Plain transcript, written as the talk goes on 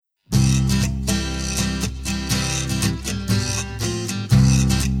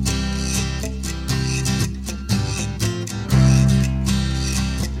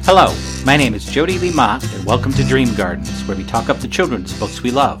Hello, my name is Jody Lee Mott, and welcome to Dream Gardens, where we talk up the children's books we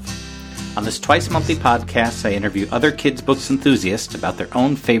love. On this twice-monthly podcast, I interview other kids' books enthusiasts about their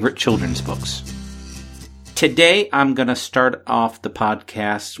own favorite children's books. Today, I'm going to start off the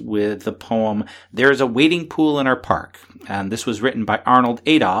podcast with the poem, There is a Wading Pool in Our Park. And this was written by Arnold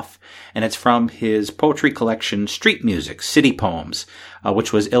Adolph, and it's from his poetry collection, Street Music, City Poems,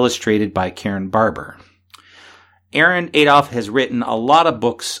 which was illustrated by Karen Barber. Aaron Adolph has written a lot of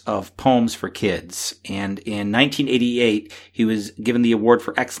books of poems for kids, and in 1988, he was given the Award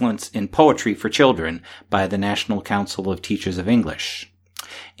for Excellence in Poetry for Children by the National Council of Teachers of English.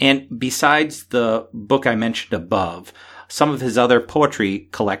 And besides the book I mentioned above, some of his other poetry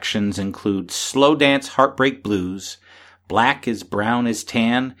collections include Slow Dance Heartbreak Blues, Black is Brown is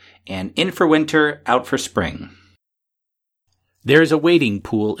Tan, and In for Winter, Out for Spring. There's a Wading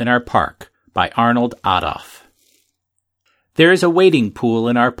Pool in Our Park by Arnold Adolph. There is a wading pool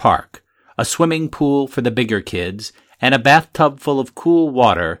in our park, a swimming pool for the bigger kids, and a bathtub full of cool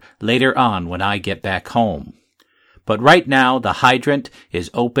water later on when I get back home. But right now the hydrant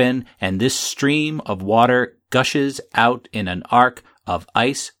is open and this stream of water gushes out in an arc of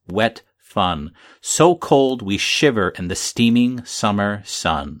ice-wet fun, so cold we shiver in the steaming summer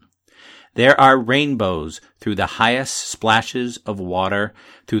sun. There are rainbows through the highest splashes of water,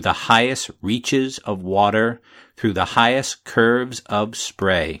 through the highest reaches of water, through the highest curves of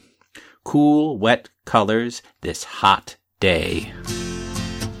spray. Cool, wet colors this hot day.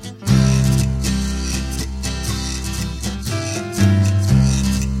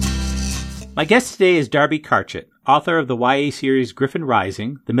 My guest today is Darby Carchett, author of the YA series Griffin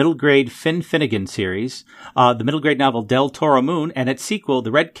Rising, the middle grade Finn Finnegan series, the middle grade novel Del Toro Moon, and its sequel,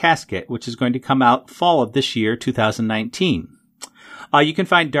 The Red Casket, which is going to come out fall of this year, 2019. You can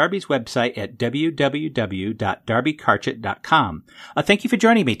find Darby's website at www.darbycarchett.com. Thank you for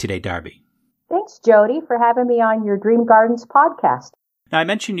joining me today, Darby. Thanks, Jody, for having me on your Dream Gardens podcast. Now, I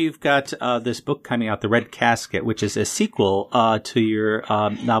mentioned you've got this book coming out, The Red Casket, which is a sequel to your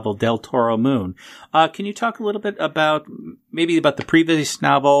novel Del Toro Moon. Can you talk a little bit about the previous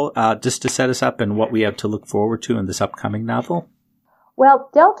novel, just to set us up and what we have to look forward to in this upcoming novel? Well,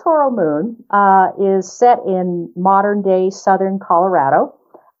 Del Toro Moon is set in modern-day southern Colorado,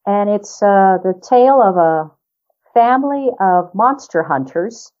 and it's the tale of a family of monster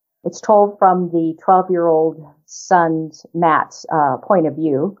hunters. It's told from the 12-year-old son's, Matt's, point of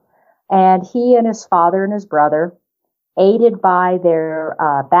view. And he and his father and his brother, aided by their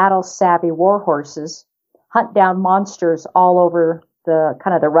battle-savvy war horses, hunt down monsters all over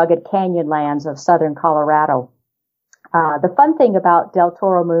the rugged canyon lands of southern Colorado. The fun thing about Del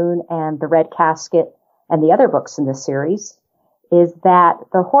Toro Moon and The Red Casket and the other books in this series is that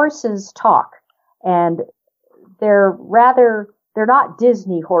the horses talk, and they're not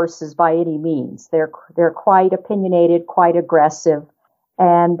Disney horses by any means. They're quite opinionated, quite aggressive,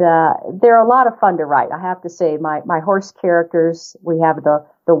 and they're a lot of fun to write. I have to say, my horse characters, we have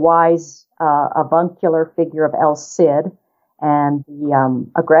the wise, avuncular figure of El Cid, and the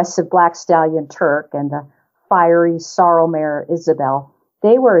aggressive black stallion Turk, and the fiery sorrel mare Isabel.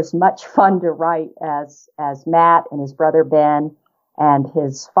 They were as much fun to write as Matt and his brother Ben and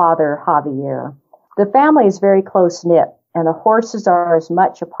his father Javier. The family is very close-knit, and the horses are as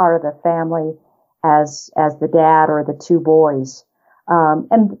much a part of the family as the dad or the two boys.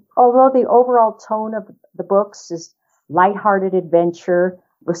 And although the overall tone of the books is lighthearted adventure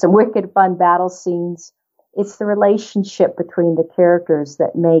with some wicked fun battle scenes, it's the relationship between the characters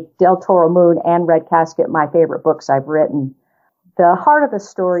that make Del Toro Moon and Red Casket my favorite books I've written. The heart of the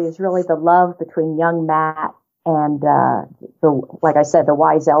story is really the love between young Matt and, like I said, the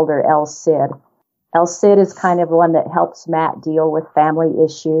wise elder El Cid. El Cid is kind of one that helps Matt deal with family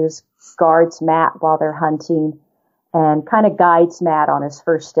issues, guards Matt while they're hunting, and kind of guides Matt on his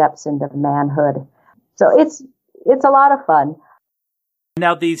first steps into manhood. So it's a lot of fun.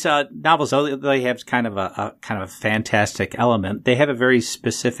 Now, these novels, they have kind of a fantastic element. They have a very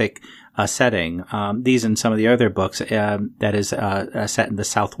specific setting. These and some of the other books that is set in the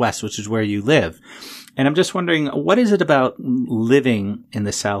Southwest, which is where you live. And I'm just wondering, what is it about living in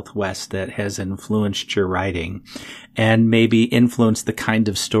the Southwest that has influenced your writing, and maybe influenced the kind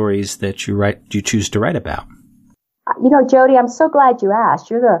of stories that you choose to write about? You know, Jody, I'm so glad you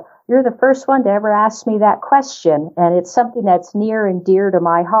asked. You're the first one to ever ask me that question, and it's something that's near and dear to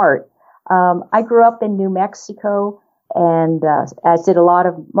my heart. I grew up in New Mexico, and as did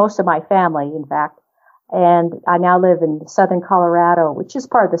most of my family, in fact. And I now live in southern Colorado, which is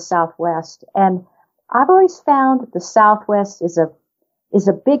part of the Southwest. And I've always found that the Southwest is a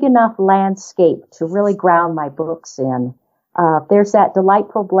big enough landscape to really ground my books in. There's that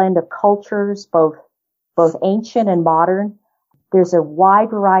delightful blend of cultures, both ancient and modern. There's a wide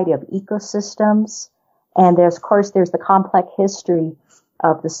variety of ecosystems, and there's the complex history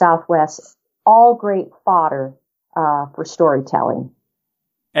of the Southwest. All great fodder for storytelling.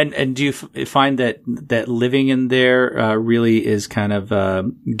 And do you find that living in there really is kind of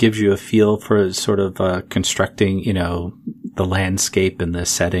gives you a feel for sort of constructing, the landscape and the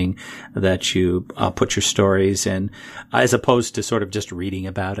setting that you put your stories in, as opposed to sort of just reading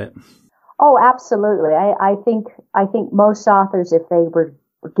about it? Oh, absolutely. I think most authors, if they were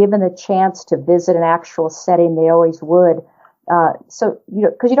given the chance to visit an actual setting, they always would.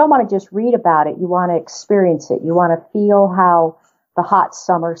 Because you don't want to just read about it, you want to experience it. You want to feel how the hot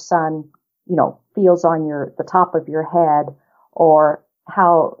summer sun, feels on the top of your head, or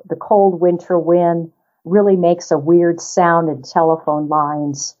how the cold winter wind really makes a weird sound in telephone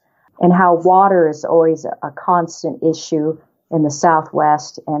lines, and how water is always a constant issue in the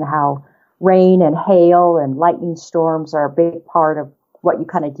Southwest, and how rain and hail and lightning storms are a big part of what you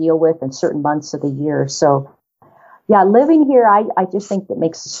kind of deal with in certain months of the year. So, yeah, living here, I just think that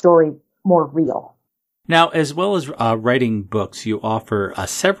makes the story more real. Now, as well as writing books, you offer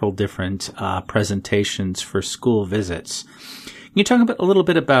several different presentations for school visits. Can you talk a little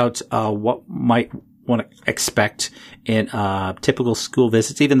bit about what might want to expect in typical school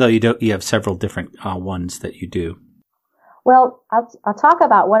visits, even though you have several different ones that you do? Well, I'll talk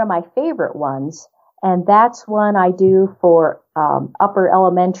about one of my favorite ones, and that's one I do for upper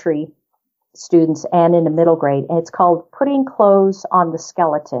elementary students and in the middle grade, and it's called Putting Clothes on the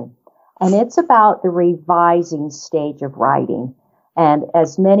Skeleton. And it's about the revising stage of writing. And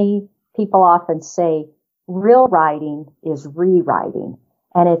as many people often say, real writing is rewriting.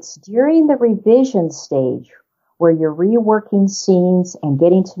 And it's during the revision stage where you're reworking scenes and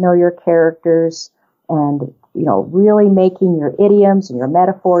getting to know your characters and, really making your idioms and your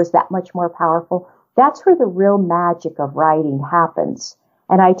metaphors that much more powerful. That's where the real magic of writing happens.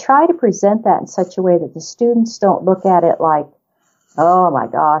 And I try to present that in such a way that the students don't look at it like, oh my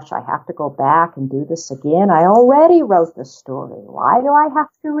gosh, I have to go back and do this again. I already wrote the story. Why do I have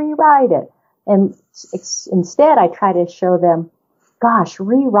to rewrite it? And instead, I try to show them, gosh,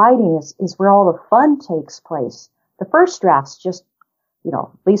 rewriting is where all the fun takes place. The first draft's just, at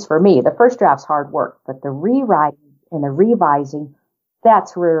least for me, the first draft's hard work, but the rewriting and the revising,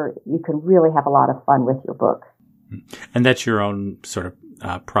 that's where you can really have a lot of fun with your book. And that's your own sort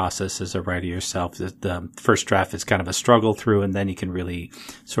of process as a writer yourself. The first draft is kind of a struggle through, and then you can really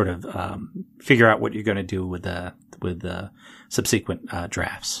sort of figure out what you're going to do with the subsequent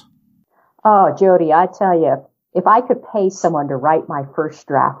drafts. Oh, Jody, I tell you, if I could pay someone to write my first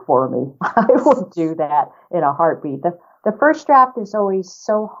draft for me, I would do that in a heartbeat. The first draft is always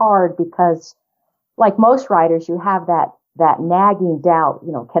so hard because, like most writers, you have that nagging doubt.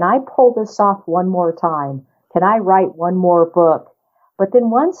 Can I pull this off one more time? Can I write one more book? But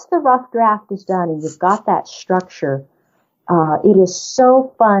then once the rough draft is done and you've got that structure, it is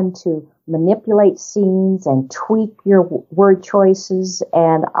so fun to manipulate scenes and tweak your word choices.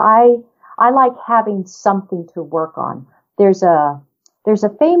 And I like having something to work on. There's a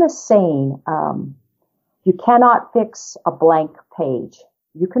famous saying, you cannot fix a blank page.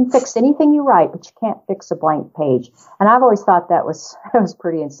 You can fix anything you write, but you can't fix a blank page. And I've always thought that was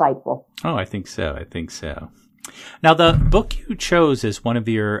pretty insightful. Oh, I think so. Now, the book you chose as one of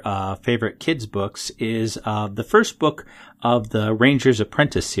your favorite kids' books is the first book of the Ranger's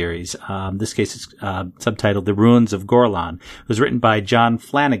Apprentice series. In this case, it's subtitled The Ruins of Gorlan. It was written by John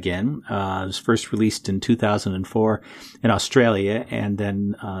Flanagan. It was first released in 2004 in Australia and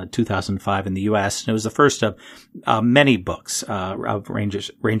then 2005 in the U.S. And it was the first of many books of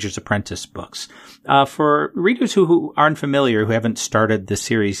Ranger's Apprentice books. For readers who aren't familiar, who haven't started the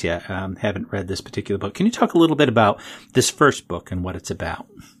series yet, haven't read this particular book, can you talk a little bit about this first book and what it's about?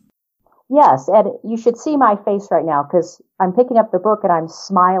 Yes, and you should see my face right now because I'm picking up the book and I'm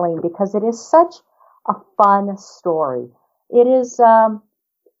smiling because it is such a fun story. It is kind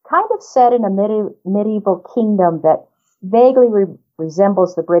of set in a medieval kingdom that vaguely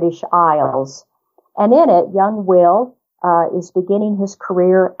resembles the British Isles. And in it, young Will is beginning his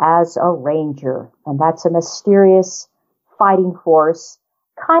career as a ranger. And that's a mysterious fighting force,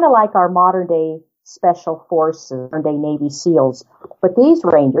 kind of like our modern day special forces, modern day Navy SEALs. But these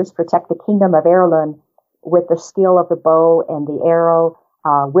rangers protect the kingdom of Erlen with the skill of the bow and the arrow,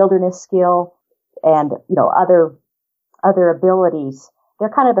 wilderness skill, and other abilities. They're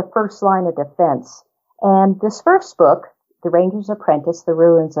kind of the first line of defense. And this first book, The Ranger's Apprentice, The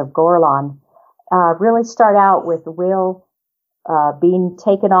Ruins of Gorlan, really start out with Will being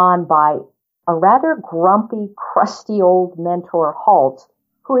taken on by a rather grumpy, crusty old mentor, Halt,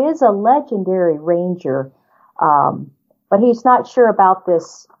 who is a legendary ranger, but he's not sure about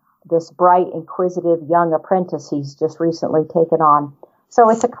this bright, inquisitive young apprentice he's just recently taken on. So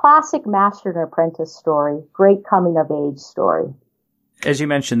it's a classic master and apprentice story, great coming-of-age story. As you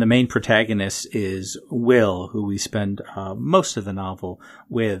mentioned, the main protagonist is Will, who we spend most of the novel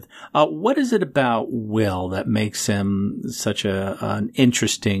with. What is it about Will that makes him such an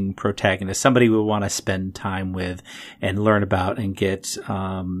interesting protagonist, somebody we want to spend time with and learn about and get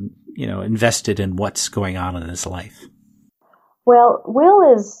invested in what's going on in his life? Well,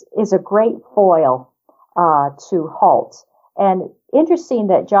 Will is a great foil to Halt. And interesting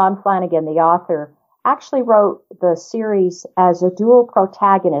that John Flanagan, the author, actually wrote the series as a dual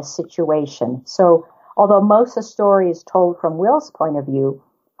protagonist situation. So although most of the story is told from Will's point of view,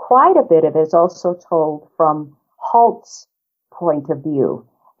 quite a bit of it is also told from Halt's point of view.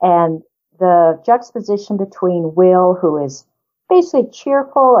 And the juxtaposition between Will, who is basically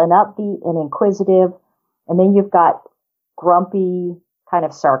cheerful and upbeat and inquisitive, and then you've got grumpy, kind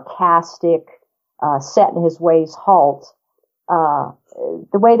of sarcastic, set in his ways Halt,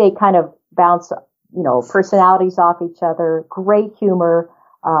 the way they kind of bounce personalities off each other, great humor,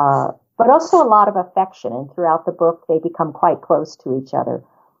 but also a lot of affection. And throughout the book, they become quite close to each other.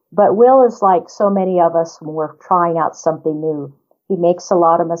 But Will is like so many of us when we're trying out something new. He makes a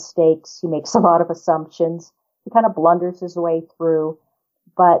lot of mistakes. He makes a lot of assumptions. He kind of blunders his way through.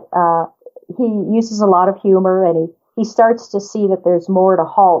 But he uses a lot of humor, and he starts to see that there's more to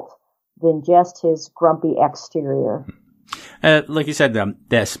Halt than just his grumpy exterior. Like you said,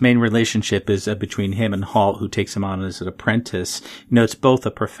 this main relationship is between him and Halt, who takes him on as an apprentice. It's both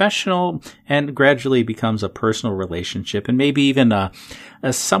a professional and gradually becomes a personal relationship, and maybe even a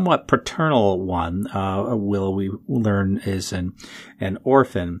somewhat paternal one. Will, we learn, is an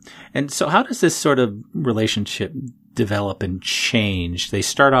orphan. And so how does this sort of relationship develop and change? They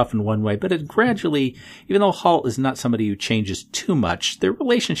start off in one way, but it gradually, even though Halt is not somebody who changes too much, their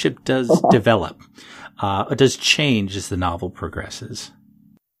relationship does develop. It does change as the novel progresses.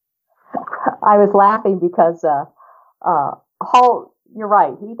 I was laughing because Halt, you're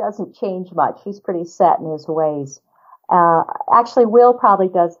right, he doesn't change much. He's pretty set in his ways. Actually, Will probably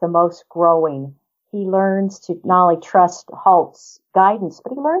does the most growing. He learns to not only trust Halt's guidance,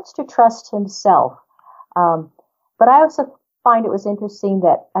 but he learns to trust himself. But I also find it was interesting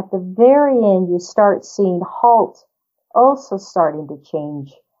that at the very end, you start seeing Halt also starting to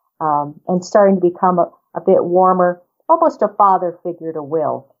change. And starting to become a bit warmer, almost a father figure to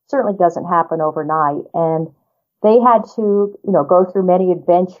Will. Certainly doesn't happen overnight. And they had to, go through many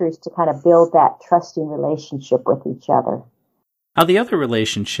adventures to kind of build that trusting relationship with each other. Now, the other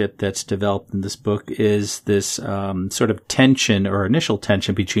relationship that's developed in this book is this sort of tension or initial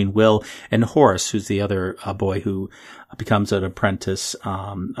tension between Will and Horace, who's the other boy who becomes an apprentice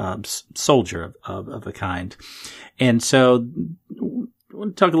soldier of a kind. And so I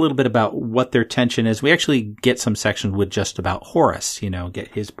want to talk a little bit about what their tension is. We actually get some sections with just about Horace, get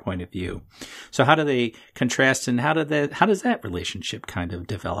his point of view. So how do they contrast, and how does that relationship kind of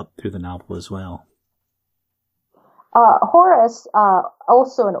develop through the novel as well? Horace,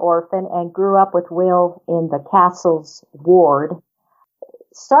 also an orphan and grew up with Will in the castle's ward,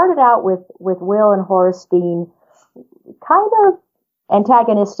 started out with Will and Horace being kind of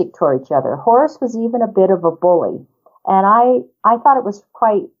antagonistic toward each other. Horace was even a bit of a bully. And I thought it was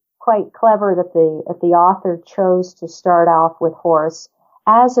quite clever that the author chose to start off with Horace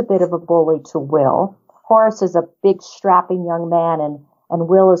as a bit of a bully to Will. Horace is a big, strapping young man, and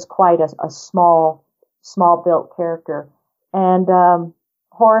Will is quite a small built character. And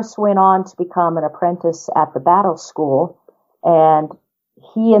Horace went on to become an apprentice at the battle school, and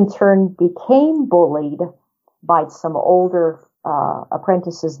he in turn became bullied by some older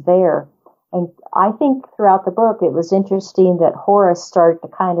apprentices there. And I think throughout the book, it was interesting that Horace started to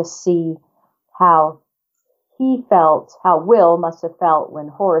kind of see how he felt, how Will must have felt when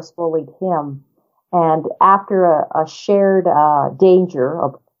Horace bullied him. And after a shared danger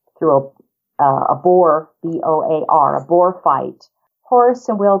through a boar, B-O-A-R, a boar fight, Horace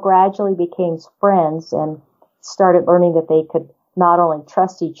and Will gradually became friends and started learning that they could not only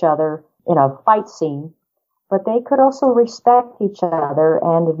trust each other in a fight scene, but they could also respect each other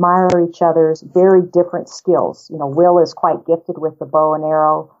and admire each other's very different skills. Will is quite gifted with the bow and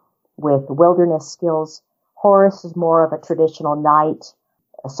arrow, with wilderness skills. Horace is more of a traditional knight,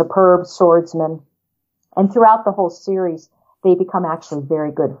 a superb swordsman. And throughout the whole series, they become actually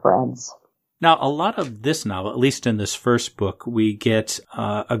very good friends. Now, a lot of this novel, at least in this first book, we get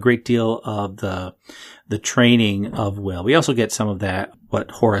a great deal of the training of Will. We also get some of that,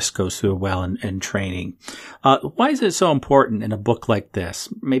 what Horace goes through well in training. Why is it so important in a book like this,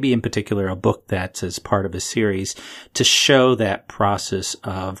 maybe in particular a book that's as part of a series, to show that process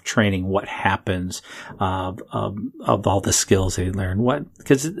of training, what happens of all the skills they learn?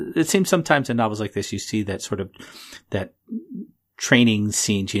 Because it seems sometimes in novels like this, you see that sort of that training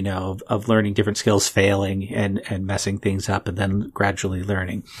scenes, of learning different skills, failing and messing things up, and then gradually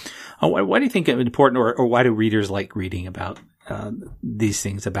learning. Why do you think it's important, or why do readers like reading about these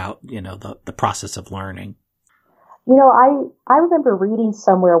things about, the process of learning? I remember reading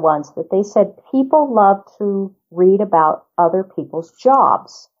somewhere once that they said people love to read about other people's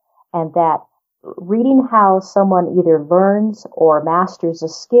jobs, and that reading how someone either learns or masters a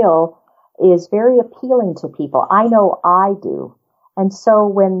skill is very appealing to people. I know I do. And so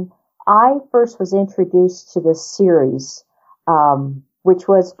when I first was introduced to this series, which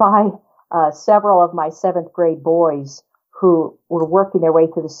was by several of my 7th grade boys who were working their way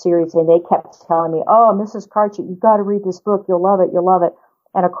through the series, and they kept telling me, "Oh, Mrs. Cartchett, you've got to read this book. You'll love it. You'll love it."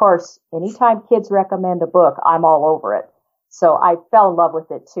 And of course, anytime kids recommend a book, I'm all over it. So I fell in love with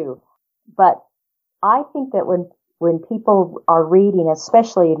it too. But I think that when people are reading,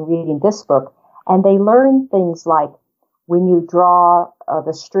 especially in reading this book, and they learn things like, when you draw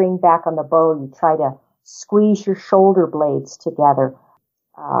the string back on the bow, you try to squeeze your shoulder blades together.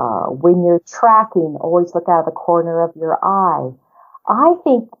 When you're tracking, always look out of the corner of your eye. I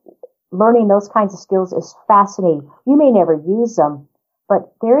think learning those kinds of skills is fascinating. You may never use them,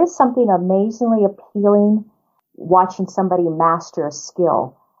 but there is something amazingly appealing watching somebody master a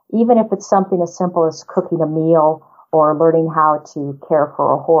skill, even if it's something as simple as cooking a meal or learning how to care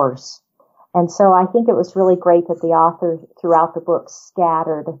for a horse. And so I think it was really great that the author throughout the book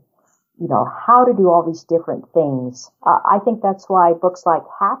scattered, how to do all these different things. I think that's why books like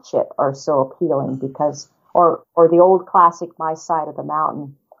Hatchet are so appealing, because, or the old classic My Side of the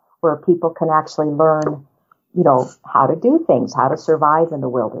Mountain, where people can actually learn, how to do things, how to survive in the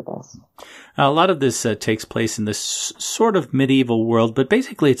wilderness. A lot of this takes place in this sort of medieval world, but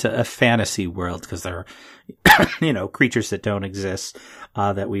basically it's a fantasy world, because there are, creatures that don't exist,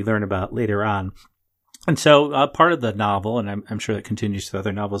 that we learn about later on. And so part of the novel, and I'm sure that continues to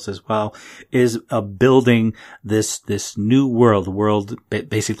other novels as well, is building this new world. The world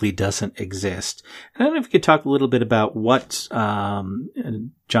basically doesn't exist. And I don't know if you could talk a little bit about what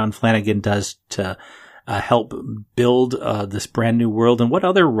John Flanagan does to help build this brand new world, and what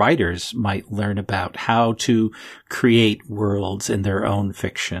other writers might learn about how to create worlds in their own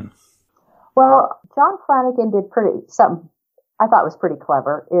fiction. Well, John Flanagan did something I thought was pretty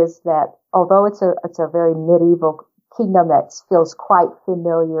clever, is that although it's a very medieval kingdom that feels quite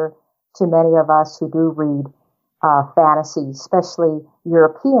familiar to many of us who do read fantasy, especially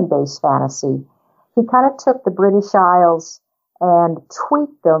European-based fantasy, he kind of took the British Isles and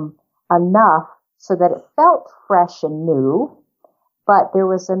tweaked them enough so that it felt fresh and new, but there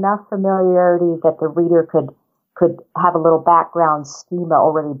was enough familiarity that the reader could have a little background schema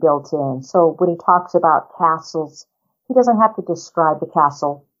already built in. So when he talks about castles, he doesn't have to describe the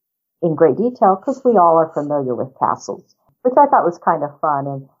castle in great detail, because we all are familiar with castles, which I thought was kind of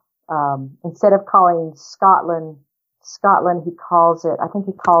fun. And instead of calling Scotland, he calls it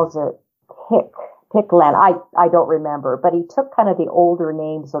Pickland. I don't remember, but he took kind of the older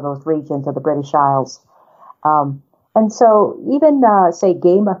names of those regions of the British Isles. And so even, say,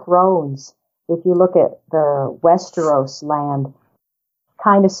 Game of Thrones, if you look at the Westeros land,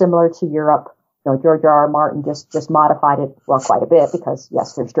 kind of similar to Europe, George R.R. Martin just modified it, well, quite a bit, because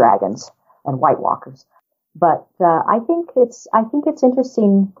yes, there's dragons and White Walkers. But, I think it's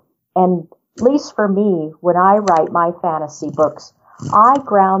interesting, and at least for me, when I write my fantasy books, I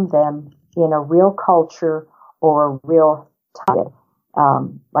ground them in a real culture or a real target.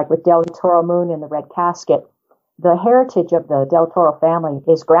 Like with Del Toro Moon and the Red Casket, the heritage of the Del Toro family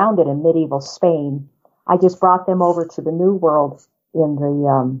is grounded in medieval Spain. I just brought them over to the New World in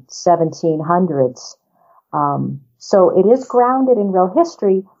the 1700s. So it is grounded in real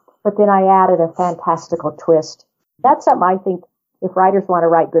history, but then I added a fantastical twist. That's something I think if writers want to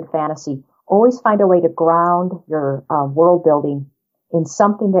write good fantasy, always find a way to ground your world building in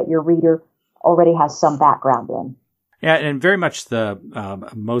something that your reader already has some background in. Yeah, and very much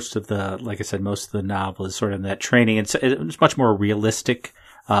most of the novel is sort of in that training. It's much more realistic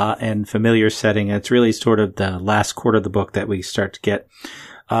and familiar setting. It's really sort of the last quarter of the book that we start to get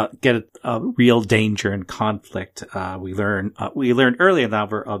a real danger and conflict. We learn early in the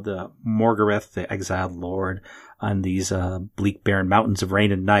novel of the Morgareth, the exiled lord on these bleak, barren mountains of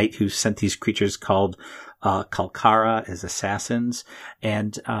rain and night, who sent these creatures called Kalkara as assassins.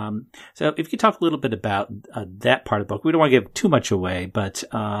 And so if you could talk a little bit about that part of the book. We don't want to give too much away, but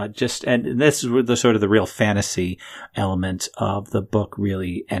and this is where the sort of the real fantasy element of the book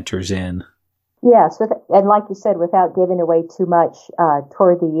really enters in. Yes, and like you said, without giving away too much,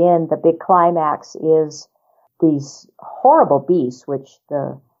 toward the end, the big climax is these horrible beasts, which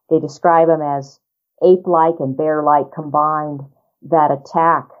they describe them as ape-like and bear-like combined, that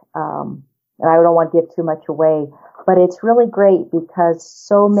attack. And I don't want to give too much away, but it's really great because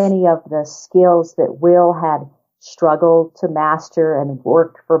so many of the skills that Will had struggled to master and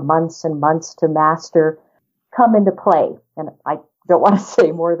worked for months and months to master come into play. And I don't want to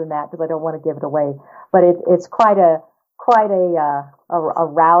say more than that because I don't want to give it away, but it's quite a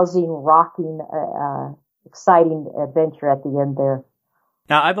rousing, rocking, exciting adventure at the end there.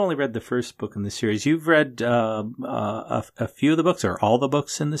 Now, I've only read the first book in the series. You've read a few of the books, or all the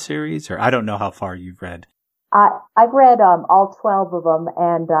books in the series, or I don't know how far you've read. I've read all 12 of them,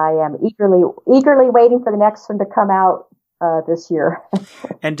 and I am eagerly waiting for the next one to come out this year.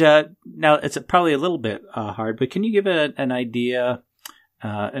 And now it's probably a little bit hard, but can you give an idea?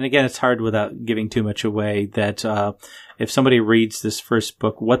 And again, it's hard without giving too much away, that if somebody reads this first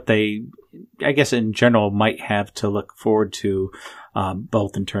book, what they, I guess in general, might have to look forward to,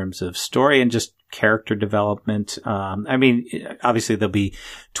 both in terms of story and just character development. I mean, obviously there'll be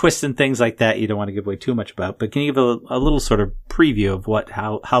twists and things like that you don't want to give away too much about, but can you give a little sort of preview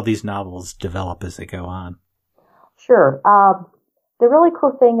of how these novels develop as they go on? Sure. The really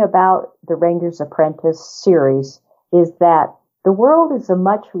cool thing about the Ranger's Apprentice series is that the world is a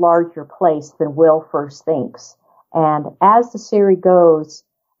much larger place than Will first thinks. And as the series goes,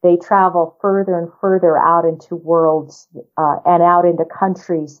 they travel further and further out into worlds and out into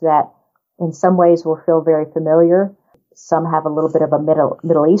countries that in some ways will feel very familiar. Some have a little bit of a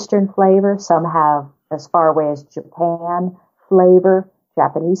Middle Eastern flavor. Some have as far away as Japan flavor,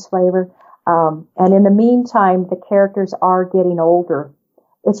 Japanese flavor. And in the meantime, the characters are getting older.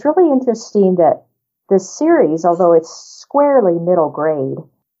 It's really interesting that this series, although it's squarely middle grade,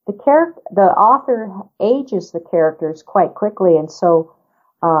 the author ages the characters quite quickly. And so,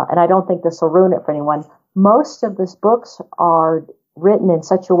 and I don't think this will ruin it for anyone, most of these books are written in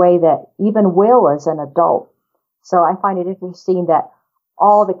such a way that even Will is an adult. So I find it interesting that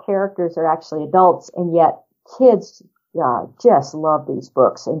all the characters are actually adults, and yet kids just love these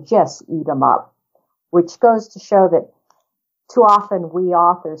books and just eat them up, which goes to show that too often we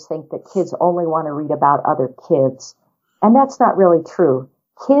authors think that kids only want to read about other kids. And that's not really true.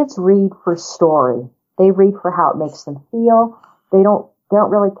 Kids read for story. They read for how it makes them feel. They don't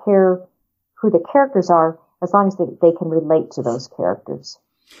really care who the characters are as long as they can relate to those characters.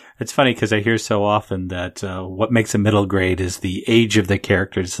 It's funny because I hear so often that what makes a middle grade is the age of the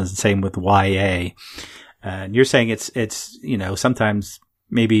characters, and same with YA. And you're saying it's sometimes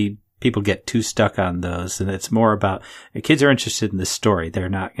maybe people get too stuck on those, and it's more about kids are interested in the story. They're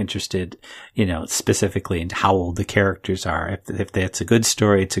not interested, specifically in how old the characters are. If it's a good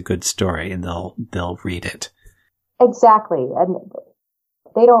story, it's a good story, and they'll read it. Exactly. And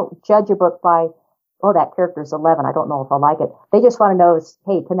they don't judge a book by, oh, that character's 11. I don't know if I like it. They just want to know,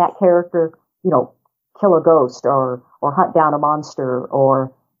 hey, can that character, kill a ghost or hunt down a monster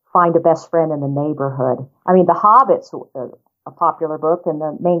or find a best friend in the neighborhood? I mean, The Hobbit's a popular book, and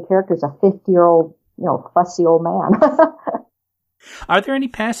the main character is a 50-year-old, fussy old man. Are there any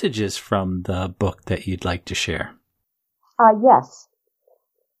passages from the book that you'd like to share? Yes.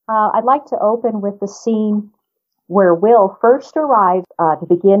 I'd like to open with the scene where Will first arrived to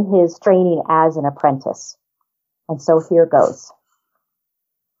begin his training as an apprentice. And so here goes.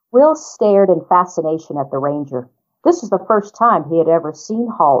 Will stared in fascination at the ranger. This was the first time he had ever seen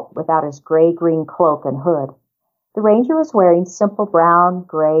Halt without his gray-green cloak and hood. The ranger was wearing simple brown,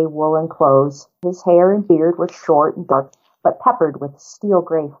 gray woolen clothes. His hair and beard were short and dark, but peppered with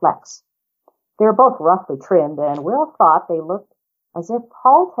steel-gray flecks. They were both roughly trimmed, and Will thought they looked as if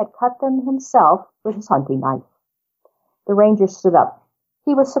Halt had cut them himself with his hunting knife. The ranger stood up.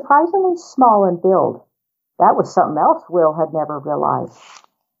 He was surprisingly small in build. That was something else Will had never realized.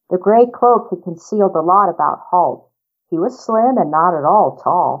 The gray cloak had concealed a lot about Halt. He was slim and not at all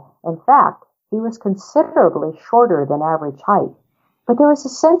tall. In fact, he was considerably shorter than average height. But there was a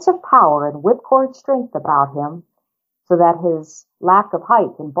sense of power and whipcord strength about him, so that his lack of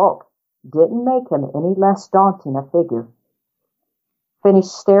height and bulk didn't make him any less daunting a figure.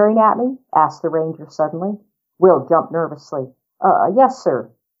 Finished staring at me? Asked the ranger suddenly. Will jumped nervously. Yes, sir.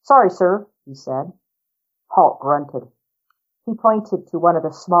 Sorry, sir, he said. Halt grunted. He pointed to one of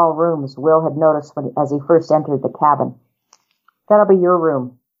the small rooms Will had noticed as he first entered the cabin. "That'll be your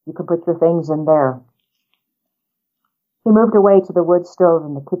room. You can put your things in there." He moved away to the wood stove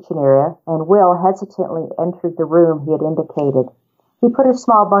in the kitchen area, and Will hesitantly entered the room he had indicated. He put a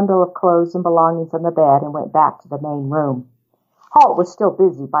small bundle of clothes and belongings on the bed and went back to the main room. Halt was still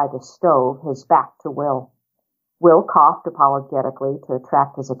busy by the stove, his back to Will. Will coughed apologetically to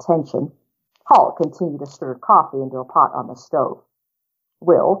attract his attention. Halt continued to stir coffee into a pot on the stove.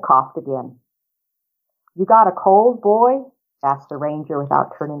 Will coughed again. "You got a cold, boy?" asked the ranger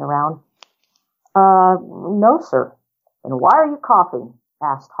without turning around. No, sir." "Then why are you coughing?"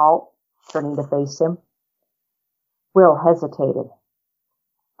 asked Halt, turning to face him. Will hesitated.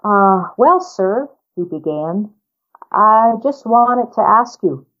 Well, sir," he began, "I just wanted to ask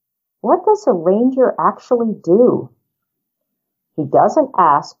you, what does a ranger actually do?" "He doesn't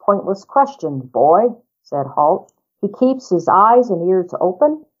ask pointless questions, boy," said Halt. "He keeps his eyes and ears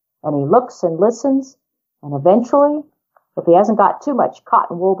open, and he looks and listens, and eventually, if he hasn't got too much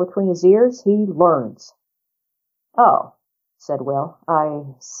cotton wool between his ears, he learns." "Oh," said Will, "I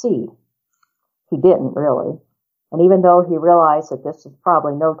see." He didn't really. And even though he realized that this was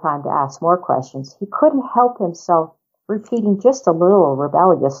probably no time to ask more questions, he couldn't help himself repeating just a little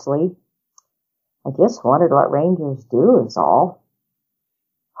rebelliously, "I just wondered what rangers do is all."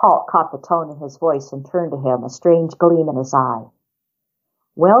 Halt caught the tone in his voice and turned to him, a strange gleam in his eye.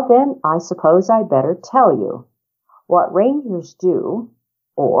 "Well then, I suppose I'd better tell you. What rangers do,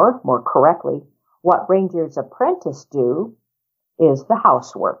 or more correctly, what rangers' apprentice do, is the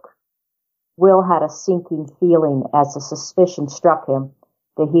housework." Will had a sinking feeling as the suspicion struck him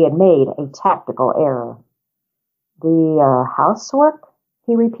that he had made a tactical error. "The housework?"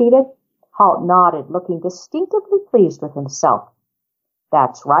 he repeated. Halt nodded, looking distinctively pleased with himself.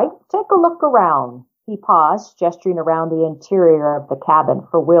 "That's right. Take a look around." He paused, gesturing around the interior of the cabin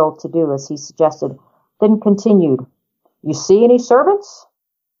for Will to do as he suggested, then continued. "You see any servants?"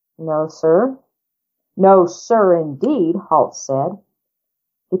 "No, sir." "No, sir, indeed," Halt said.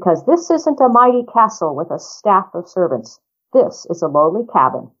 "Because this isn't a mighty castle with a staff of servants. This is a lowly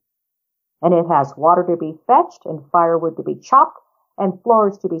cabin. And it has water to be fetched, and firewood to be chopped, and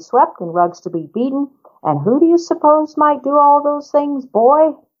floors to be swept, and rugs to be beaten. And who do you suppose might do all those things,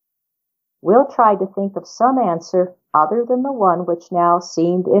 boy?" Will tried to think of some answer other than the one which now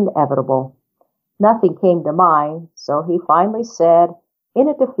seemed inevitable. Nothing came to mind, so he finally said, in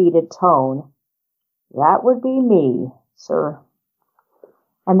a defeated tone, "That would be me, sir."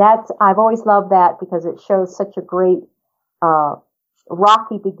 And I've always loved that because it shows such a great,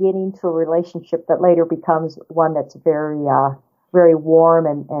 rocky beginning to a relationship that later becomes one that's very, very warm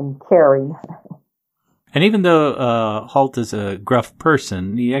and caring. And even though Halt is a gruff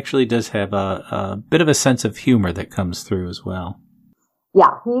person, he actually does have a bit of a sense of humor that comes through as well.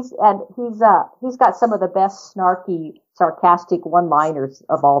 Yeah, he's got some of the best snarky, sarcastic one-liners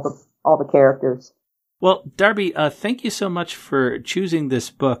of all the characters. Well, Darby, thank you so much for choosing this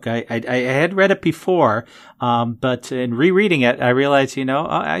book. I had read it before, but in rereading it, I realized,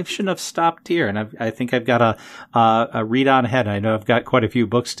 I shouldn't have stopped here. And I think I've got a read on ahead. I know I've got quite a few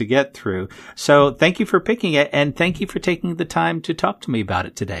books to get through. So thank you for picking it, and thank you for taking the time to talk to me about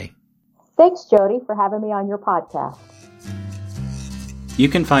it today. Thanks, Jody, for having me on your podcast. You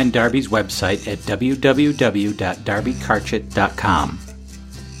can find Darby's website at www.darbycarchett.com.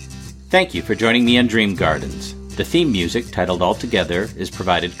 Thank you for joining me on Dream Gardens. The theme music, titled All Together, is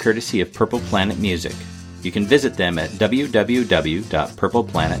provided courtesy of Purple Planet Music. You can visit them at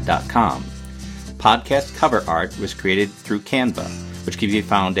www.purpleplanet.com. Podcast cover art was created through Canva, which can be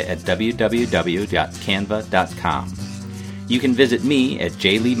found at www.canva.com. You can visit me at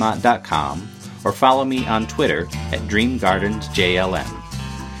jlemont.com or follow me on Twitter at DreamGardensJLM.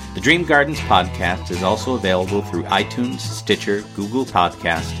 The Dream Gardens podcast is also available through iTunes, Stitcher, Google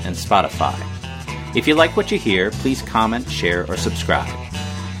Podcast, and Spotify. If you like what you hear, please comment, share, or subscribe.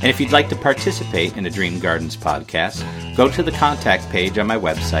 And if you'd like to participate in a Dream Gardens podcast, go to the contact page on my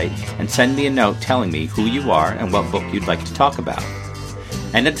website and send me a note telling me who you are and what book you'd like to talk about.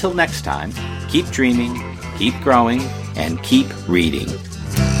 And until next time, keep dreaming, keep growing, and keep reading.